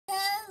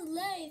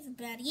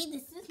everybody,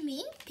 this is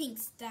me,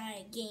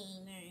 Pinkstar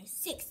Gamer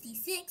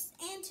 66,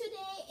 and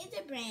today is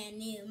a brand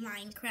new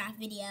Minecraft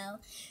video.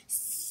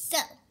 So,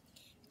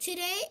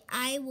 today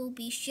I will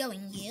be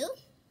showing you,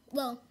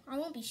 well, I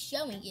won't be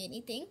showing you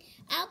anything,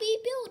 I'll be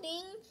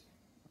building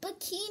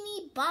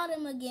Bikini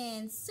Bottom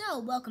again. So,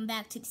 welcome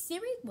back to the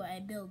series where I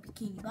build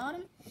Bikini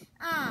Bottom.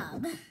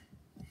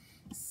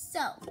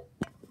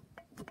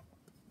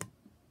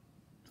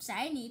 Sorry,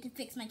 I need to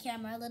fix my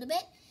camera a little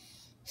bit.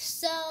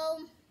 So,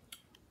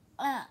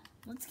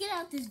 let's get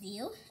out this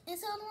view. And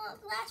so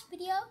the last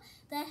video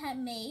that I had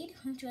made,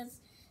 which was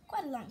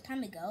quite a long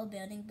time ago,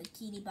 building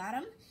Bikini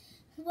Bottom,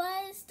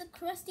 was the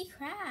Krusty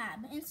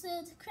Krab. And so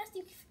the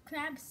Krusty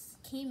Krabs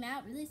came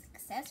out really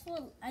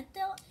successful. I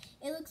thought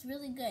it looks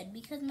really good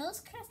because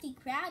most Krusty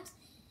Krabs,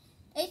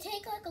 they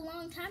take like a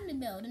long time to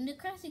build. And the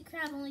Krusty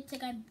Krab only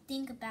took, I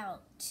think,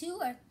 about 2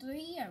 or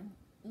 3 or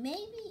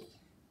maybe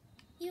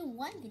even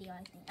one video,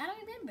 I think. I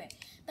don't remember.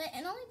 But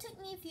it only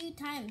took me a few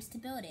times to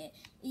build it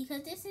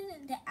because this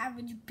isn't the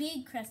average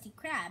big Krusty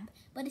Krab,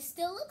 but it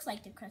still looks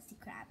like the Krusty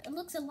Krab. It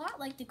looks a lot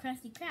like the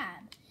Krusty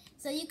Krab.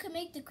 So you could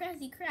make the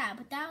Krusty Krab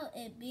without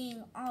it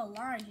being all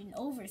large and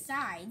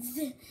oversized.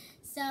 And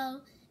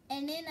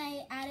then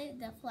I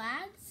added the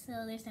flags.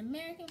 So there's the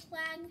American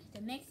flag,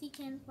 the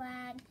Mexican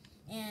flag,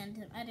 and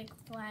some other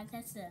flags.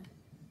 That's the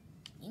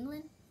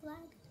England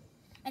flag,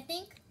 I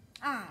think.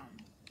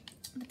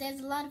 But there's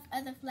a lot of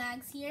other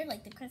flags here,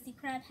 like the Krusty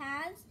Krab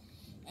has.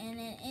 And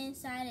then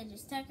inside, I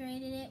just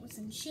decorated it with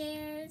some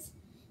chairs.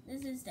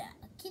 This is the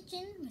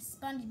kitchen where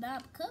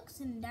SpongeBob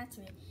cooks, and that's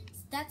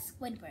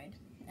Squidward.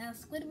 Now,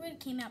 Squidward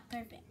came out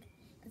perfect,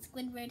 because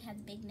Squidward has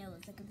a big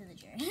nose like a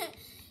villager.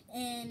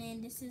 And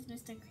then this is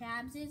Mr.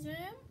 Krabs'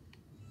 room.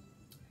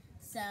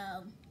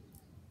 So,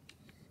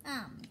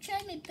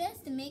 tried my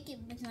best to make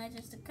it look like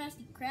just a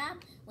Krusty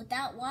Krab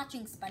without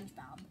watching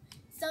SpongeBob.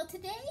 So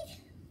today,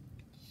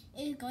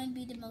 it is going to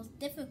be the most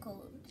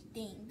difficult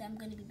thing that I'm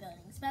going to be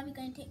building. It's probably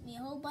going to take me a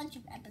whole bunch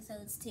of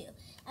episodes too.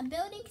 I'm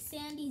building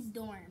Sandy's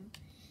dorm.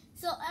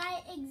 So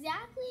I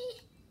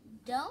exactly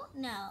don't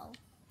know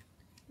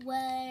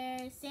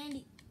where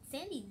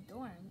Sandy's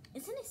dorm.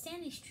 Isn't it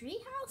Sandy's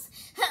treehouse?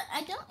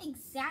 I don't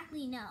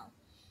exactly know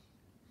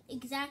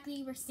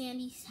exactly where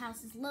Sandy's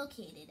house is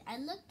located. I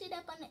looked it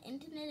up on the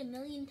internet a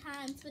million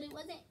times, but it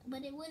wouldn't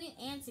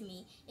answer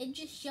me. It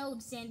just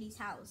showed Sandy's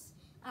house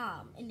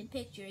in the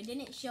picture. It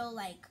didn't show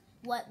like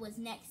what was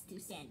next to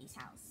Sandy's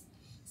house.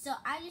 So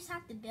I just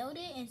have to build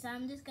it, and so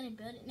I'm just going to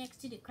build it next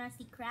to the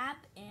Krusty Krab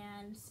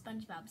and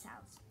SpongeBob's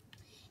house.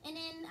 And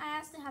then I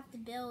also have to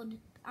build,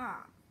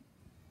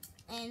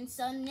 and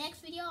so in the next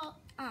video,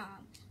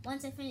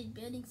 once I finish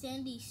building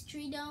Sandy's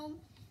tree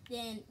dome,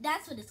 then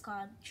that's what it's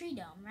called, tree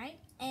dome, right?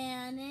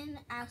 And then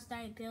I'll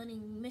start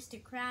building Mr.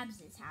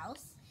 Krabs'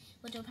 house,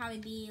 which will probably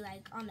be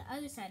like on the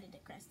other side of the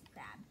Krusty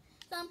Krab.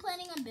 So I'm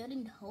planning on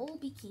building the whole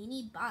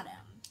Bikini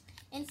Bottom.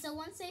 And so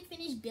once I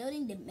finish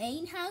building the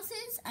main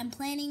houses, I'm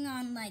planning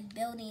on like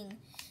building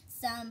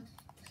some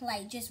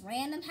like just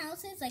random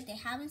houses like they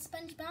have in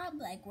SpongeBob,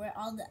 like where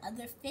all the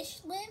other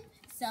fish live.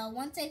 So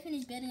once I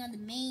finish building all the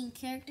main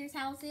characters'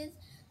 houses,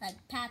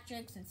 like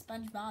Patrick's and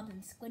SpongeBob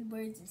and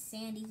Squidward's and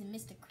Sandy's and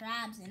Mr.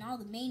 Krabs and all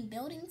the main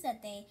buildings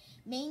that they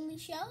mainly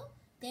show,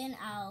 then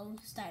I'll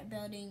start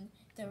building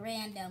the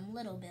random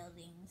little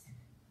buildings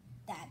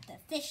that the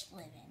fish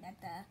live in,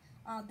 that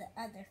all the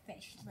other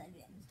fish live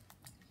in.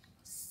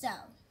 So,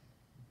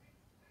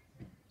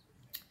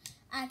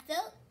 I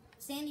built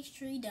Sandy's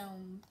tree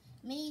dome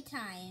many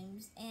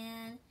times,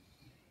 and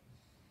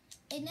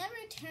it never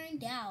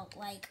turned out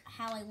like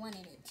how I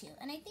wanted it to.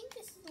 And I think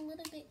this is a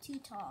little bit too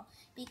tall,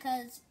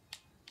 because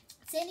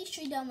Sandy's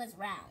tree dome is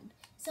round.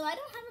 So I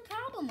don't have a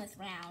problem with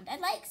round. I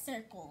like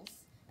circles.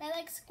 I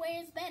like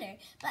squares better,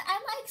 but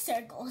I like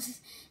circles.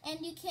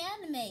 And you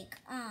can make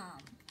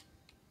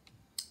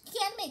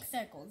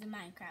circles in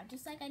Minecraft,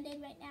 just like I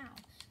did right now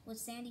with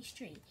Sandy's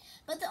tree.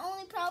 But the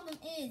only problem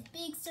is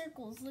big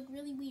circles look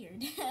really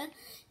weird.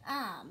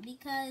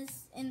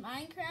 Because in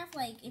Minecraft,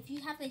 like if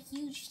you have a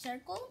huge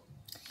circle,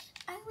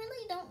 I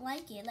really don't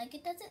like it. Like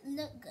it doesn't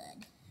look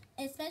good.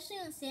 Especially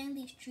on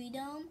Sandy's tree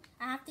dome,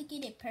 I have to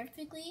get it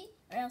perfectly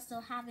or else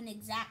it'll have an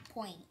exact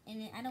point.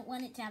 And I don't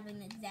want it to have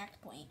an exact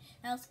point,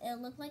 or else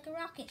it'll look like a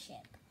rocket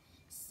ship.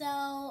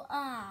 So,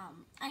 I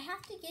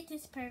have to get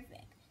this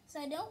perfect. So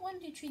I don't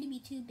want the tree to be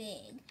too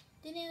big,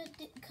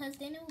 because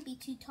then it will be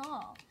too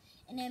tall.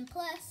 And then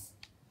plus,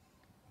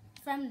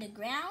 from the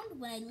ground,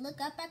 when I look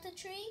up at the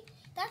tree,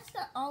 that's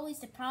always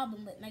the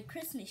problem with my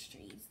Christmas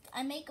trees.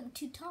 I make them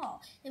too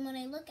tall. And when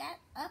I look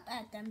up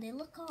at them, they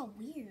look all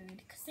weird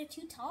because they're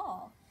too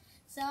tall.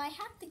 So I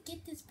have to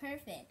get this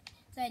perfect,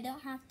 so I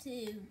don't have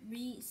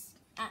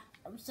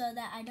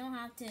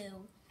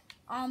to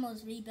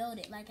almost rebuild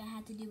it like I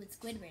had to do with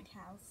Squidward's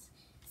house.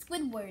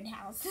 Squidward's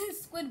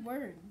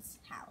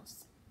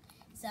house.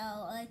 So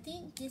I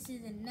think this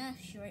is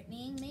enough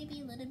shortening,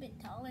 maybe a little bit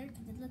taller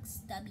because it looks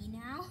stubby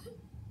now.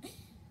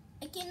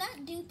 I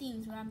cannot do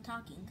things where I'm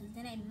talking because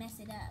then I mess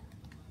it up.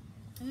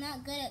 I'm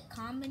not good at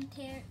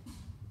commentary,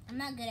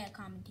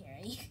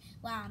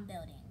 while I'm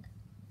building.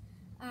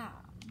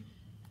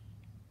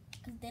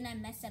 Because then I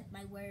mess up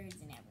my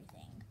words and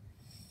everything.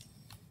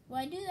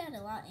 Well, I do that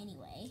a lot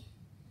anyway,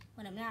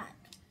 when I'm not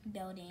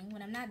building,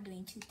 when I'm not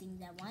doing 2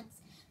 things at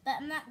once. But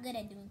I'm not good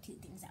at doing 2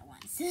 things at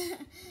once.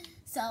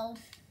 So,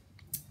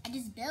 I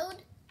just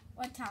build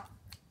or talk.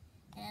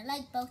 And I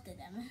like both of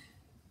them.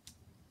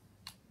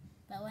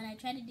 But when I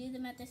try to do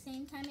them at the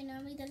same time, it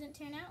normally doesn't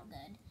turn out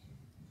good.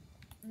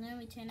 It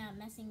normally turn out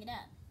messing it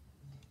up.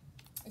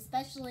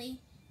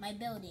 Especially my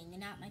building and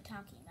not my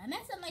talking. I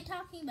mess up my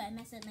talking, but I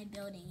mess up my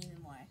building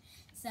even more.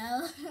 So,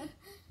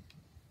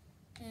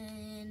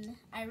 and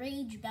I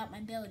rage about my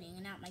building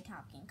and not my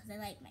talking, because I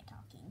like my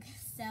talking.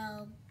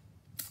 So,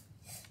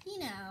 you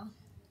know,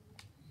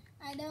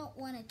 I don't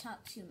want to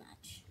talk too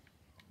much.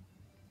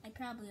 I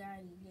probably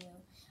already do.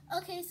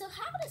 Okay, so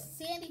how does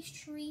Sandy's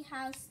tree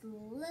house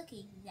look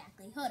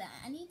exactly? Hold on,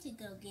 I need to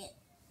go get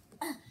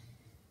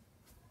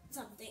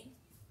something.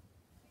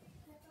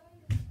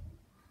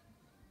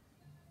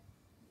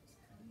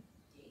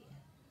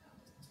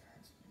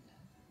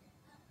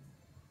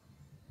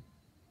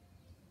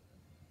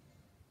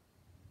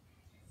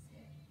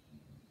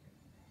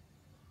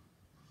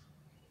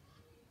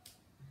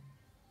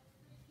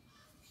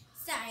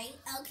 Sorry,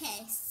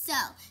 okay, so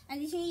I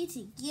just need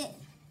to get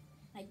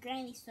my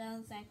granny's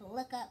phone so I can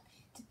look up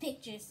the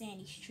picture of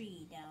Sandy's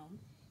tree dome.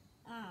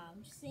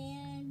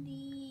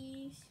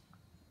 Sandy's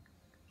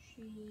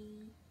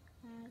tree,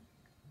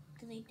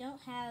 because I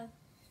don't have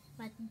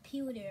my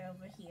computer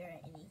over here or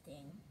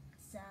anything.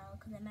 So,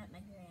 because I'm at my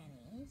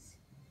granny's.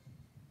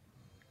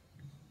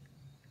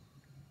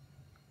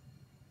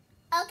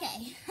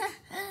 Okay.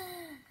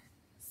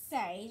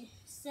 Sorry.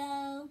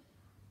 So,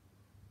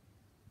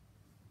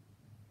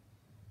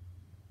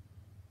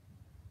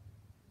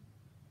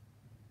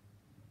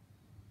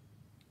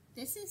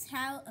 this is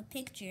how a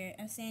picture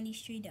of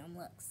Sandy's tree dome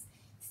looks.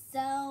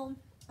 So,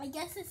 I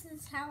guess this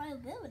is how I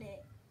build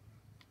it.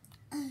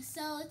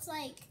 So, it's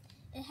like,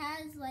 it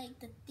has like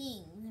the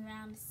things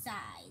around the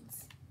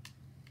sides.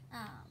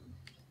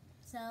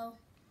 So,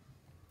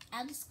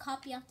 I'll just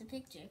copy off the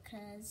picture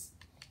because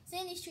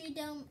Sandy's tree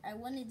dome are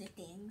one of the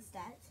things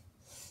that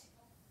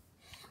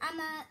I'm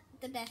not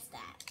the best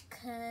at,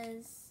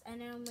 because I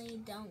normally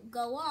don't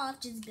go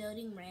off just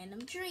building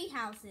random tree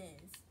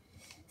houses.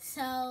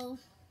 So,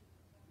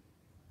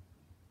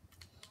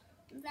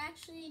 I've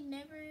actually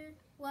never,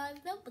 well,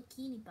 I've built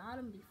Bikini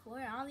Bottom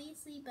before,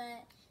 obviously,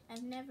 but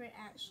I've never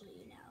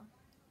actually,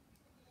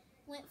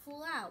 went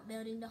full out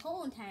building the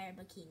whole entire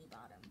Bikini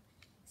Bottom.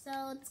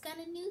 So, it's kind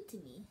of new to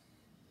me.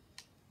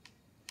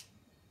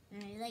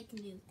 And I like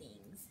new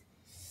things.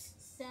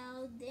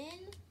 So,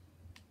 then,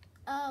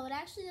 oh, it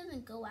actually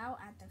doesn't go out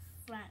at the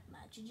front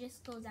much. It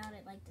just goes out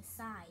at, like, the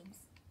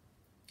sides.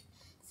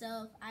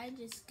 So, if I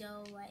just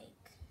go,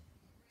 like,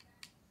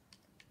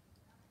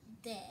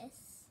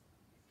 this,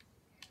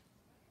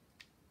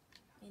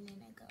 and then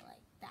I go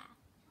like that.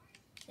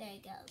 There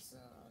you go. So,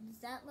 does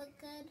that look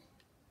good?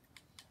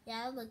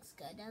 Yeah, it looks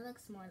good. That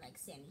looks more like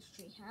Sandy's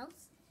tree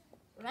house.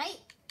 Right?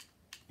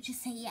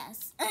 Just say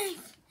yes.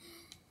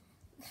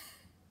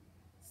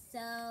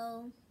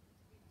 So,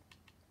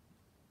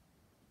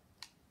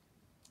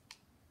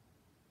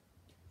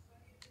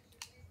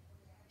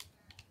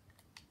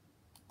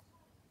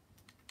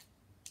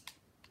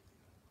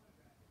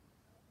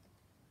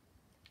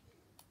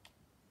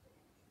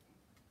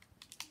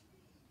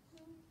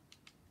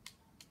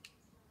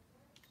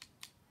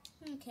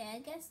 okay, I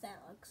guess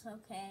that looks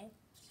okay.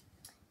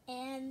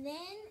 And then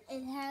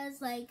it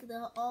has like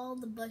all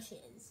the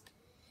bushes.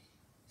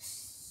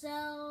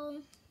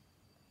 So,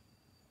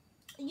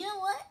 you know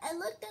what? I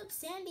looked up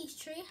Sandy's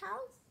tree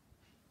house,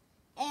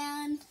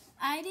 and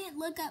I didn't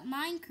look up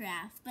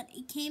Minecraft, but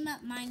it came up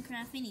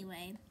Minecraft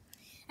anyway.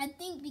 I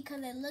think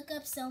because I look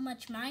up so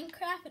much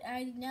Minecraft, it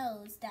already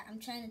knows that I'm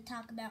trying to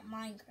talk about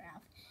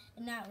Minecraft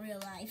and not real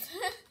life.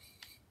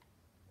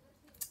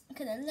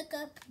 Because I look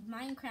up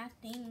Minecraft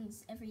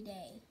things every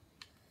day,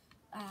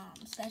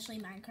 especially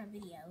Minecraft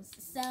videos.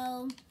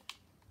 So,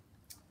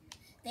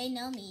 they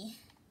know me.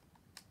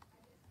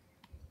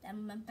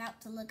 I'm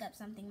about to look up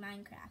something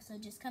Minecraft, so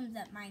it just comes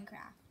up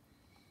Minecraft.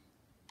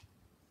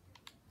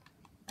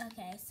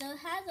 Okay, so it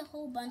has a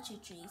whole bunch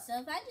of trees. So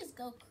if I just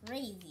go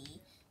crazy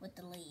with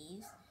the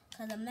leaves,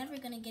 because I'm never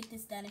going to get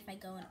this done if I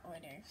go in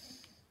order.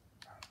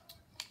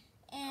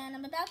 And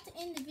I'm about to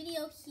end the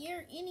video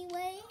here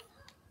anyway.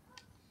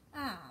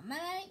 I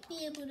might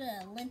be able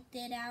to length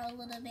it out a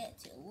little bit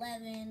to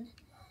 11.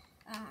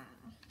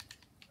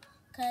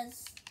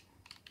 Because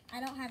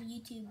I don't have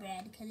YouTube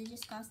Red, because it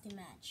just costs too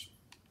much.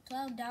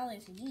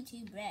 $12 for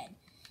YouTube Red.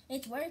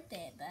 It's worth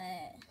it,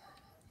 but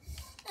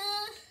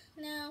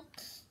no.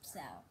 So,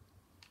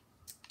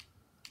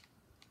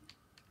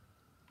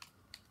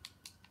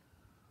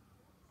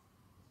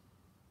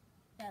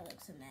 that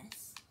looks a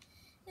mess.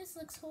 This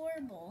looks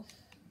horrible.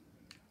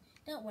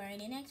 Don't worry,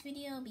 the next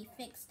video will be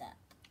fixed up.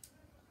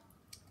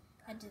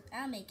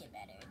 I'll make it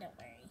better, don't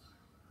worry.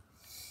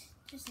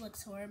 It just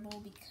looks horrible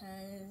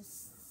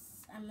because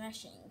I'm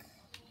rushing.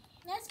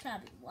 That's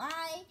probably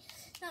why.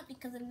 Not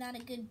because I'm not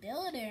a good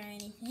builder or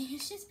anything.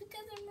 It's just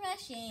because I'm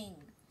rushing.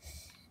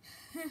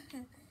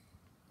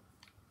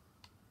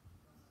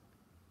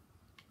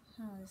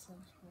 Oh, this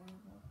looks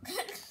horrible.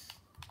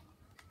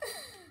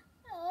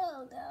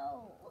 Oh,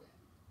 no.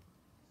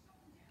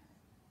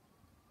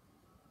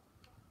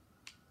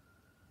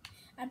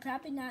 I'm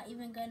probably not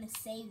even going to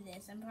save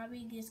this. I'm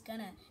probably just going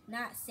to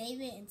not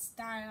save it and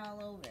start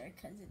all over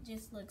because it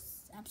just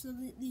looks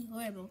absolutely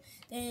horrible.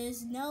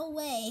 There's no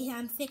way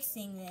I'm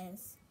fixing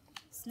this.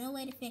 There's no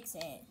way to fix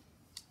it.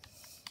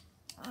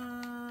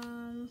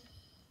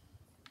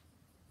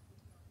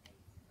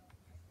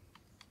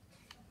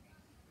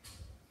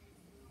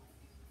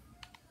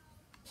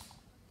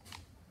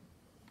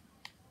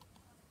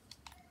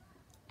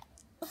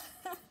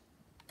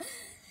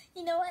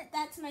 You know what?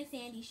 That's my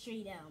sandy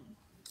tree dome.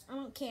 I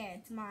don't care.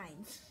 It's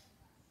mine.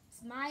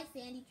 It's my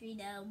sandy tree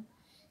dome.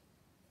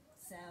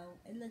 So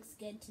it looks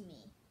good to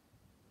me.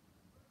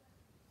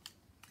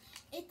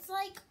 It's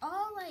like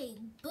all like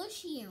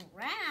bushy and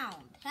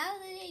round. How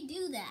do they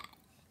do that?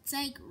 It's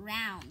like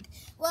round.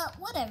 Well,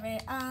 whatever.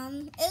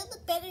 It'll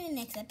look better in the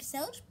next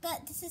episode.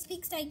 But this is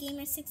Big Star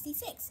Gamer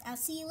 66. I'll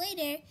see you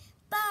later.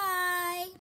 Bye.